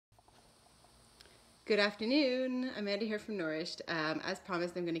Good afternoon, Amanda here from Nourished. As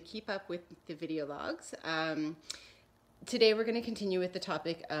promised, I'm going to keep up with the video logs. Today we're going to continue with the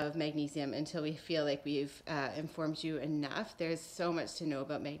topic of magnesium until we feel like we've informed you enough. There's so much to know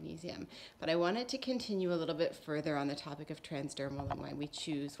about magnesium, but I wanted to continue a little bit further on the topic of transdermal and why we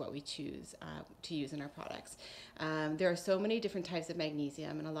choose what we choose to use in our products. There are so many different types of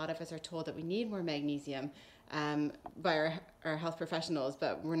magnesium, and a lot of us are told that we need more magnesium by our health professionals,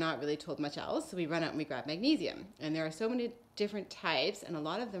 but we're not really told much else, so we run out and we grab magnesium. And there are so many different types, and a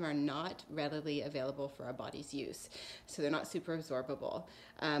lot of them are not readily available for our body's use, so they're not super absorbable.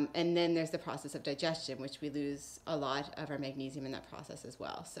 And then there's the process of digestion, which we lose a lot of our magnesium in that process as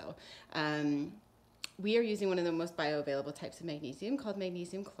well. So we are using one of the most bioavailable types of magnesium called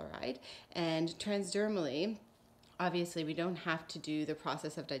magnesium chloride, and transdermally, obviously, we don't have to do the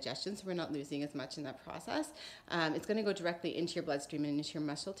process of digestion, so we're not losing as much in that process. It's going to go directly into your bloodstream and into your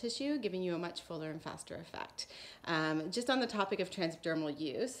muscle tissue, giving you a much fuller and faster effect. Just on the topic of transdermal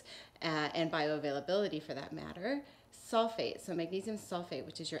use and bioavailability for that matter, sulfate, so magnesium sulfate,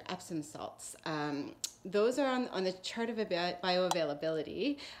 which is your Epsom salts, those are on the chart of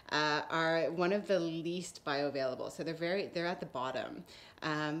bioavailability, are one of the least bioavailable. So they're at the bottom.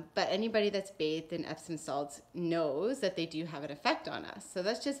 But anybody that's bathed in Epsom salts knows that they do have an effect on us. So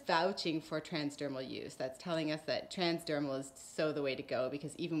that's just vouching for transdermal use. That's telling us that transdermal is so the way to go,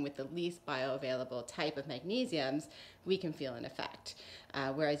 because even with the least bioavailable type of magnesiums, we can feel an effect.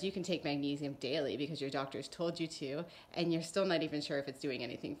 Whereas you can take magnesium daily because your doctor's told you to, and you're still not even sure if it's doing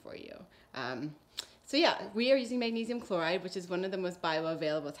anything for you. So yeah, we are using magnesium chloride, which is one of the most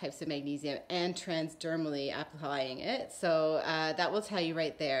bioavailable types of magnesium, and transdermally applying it. So that will tell you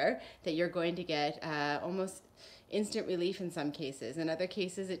right there that you're going to get almost instant relief in some cases. In other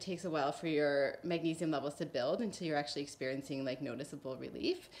cases, it takes a while for your magnesium levels to build until you're actually experiencing like noticeable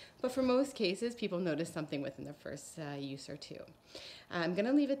relief. But for most cases, people notice something within the first use or two. I'm going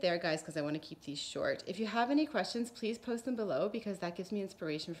to leave it there, guys, because I want to keep these short. If you have any questions, please post them below, because that gives me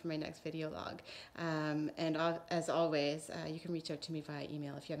inspiration for my next video log. And as always, you can reach out to me via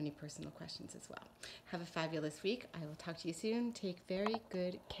email if you have any personal questions as well. Have a fabulous week. I will talk to you soon. Take very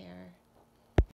good care.